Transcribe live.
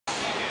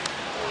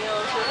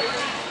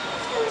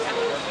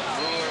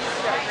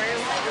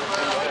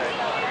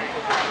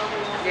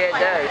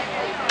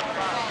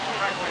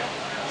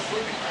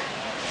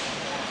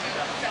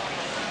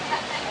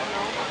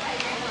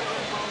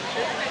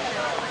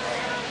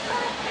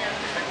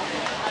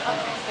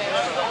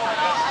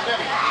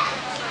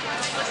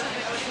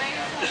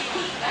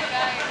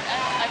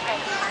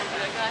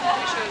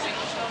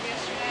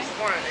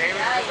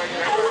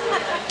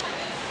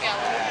Yeah,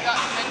 we forgot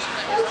to mention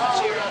that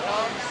Mr. Cheer on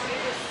dogs.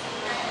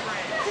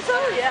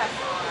 Oh yeah.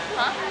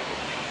 Huh?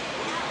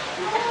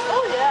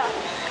 Oh yeah.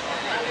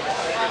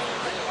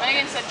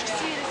 Megan said, just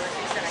see this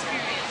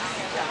experience.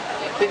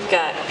 We've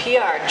got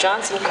PR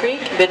Johnson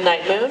Creek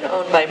Midnight Moon,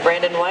 owned by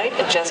Brandon White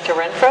and Jessica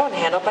Renfro, and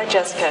handled by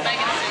Jessica.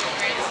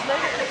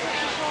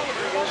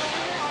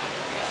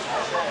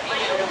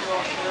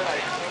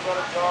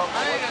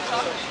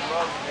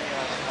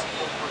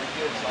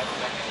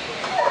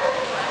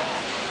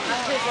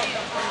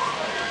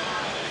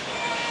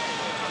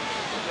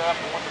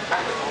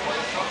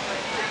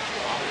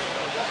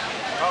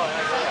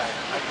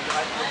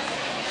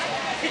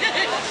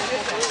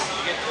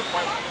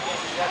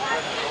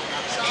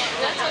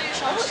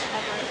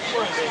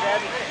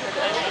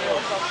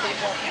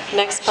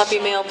 Next puppy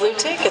male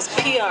Bluetick is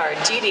PR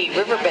Dee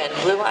Riverbend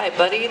Blue Eye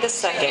Buddy II,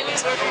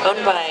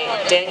 owned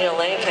by Daniel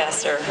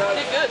Lancaster,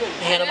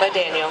 handled by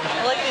Daniel.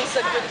 I like these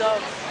good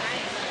dogs.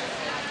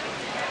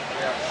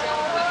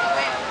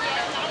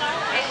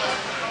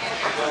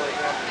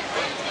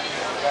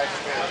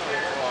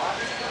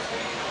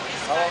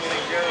 How long do you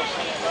think Gerald's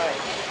seen tonight?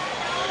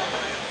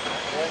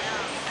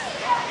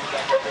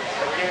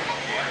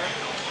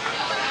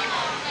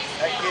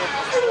 That kid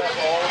slept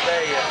all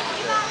day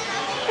yesterday.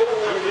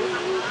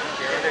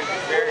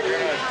 Very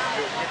good.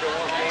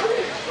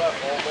 Slept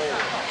all day.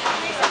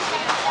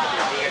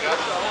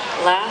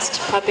 Last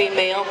puppy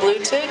male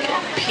Bluetick,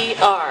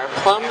 PR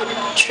Plum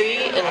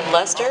Tree and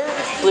Lester,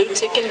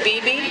 Bluetick and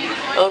BB,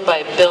 owned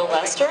by Bill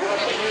Lester,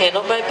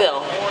 handled by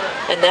Bill.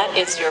 And that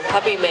is your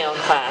puppy male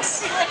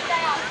class.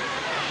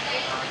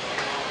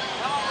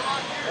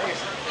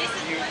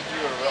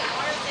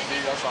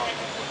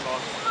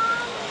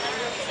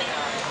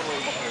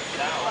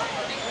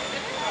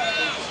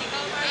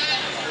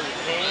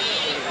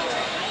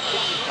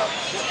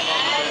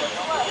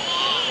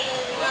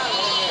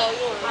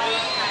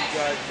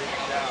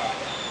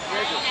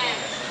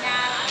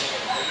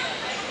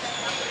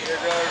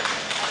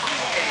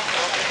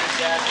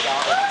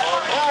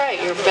 All right,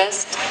 your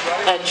best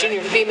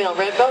junior female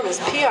red bone is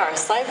PR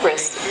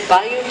Cypress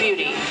Bayou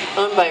Beauty,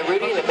 owned by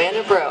Rudy and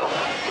Amanda Bro.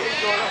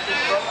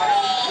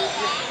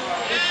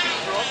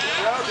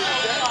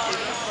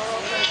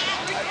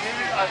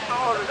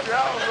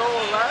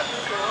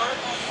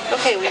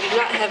 Okay, we do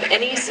not have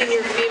any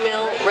senior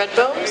female red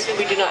bones.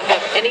 We do not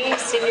have any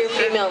senior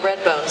female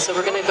red bones. So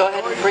we're going to go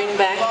ahead and bring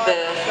back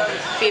the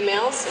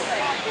females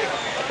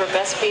for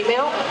best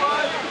female.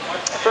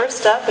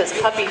 First up is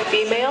puppy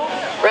female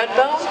red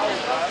bone,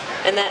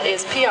 and that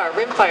is PR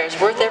Rimfire's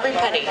Worth Every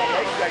Penny,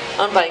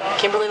 owned by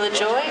Kimberly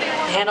LaJoy,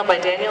 handled by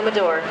Daniel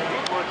Medor.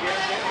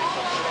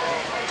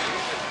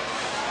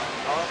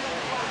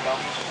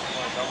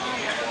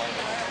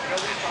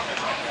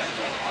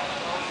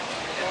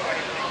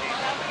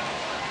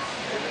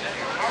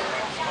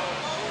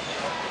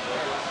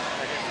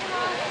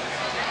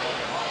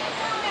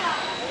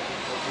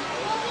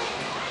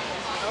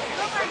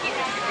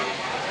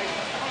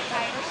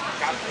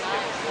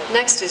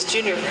 Next is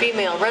junior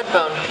female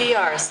redbone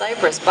PR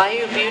Cypress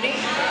Bayou Beauty,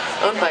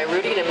 owned by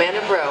Rudy and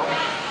Amanda Bro,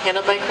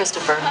 handled by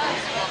Christopher.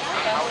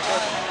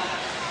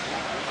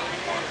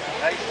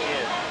 Nice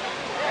kid.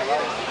 I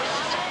love it.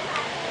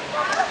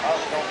 I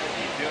don't think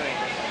he's doing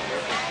this.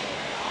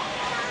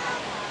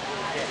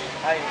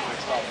 I need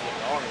to stop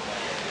getting on him.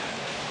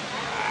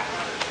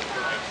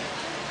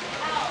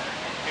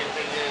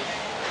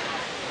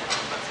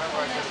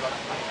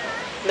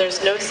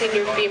 There's no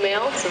senior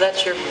female, so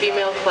that's your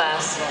female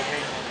class.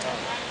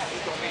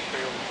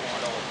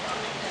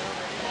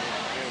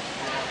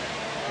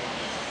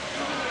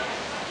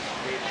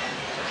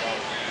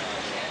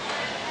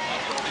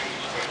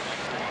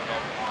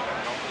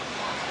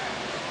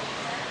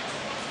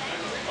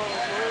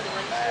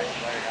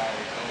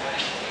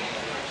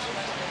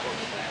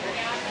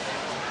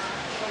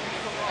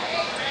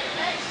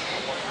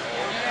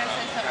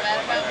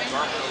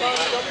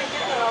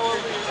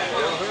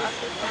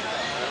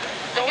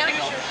 I gotta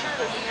get your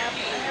shirt.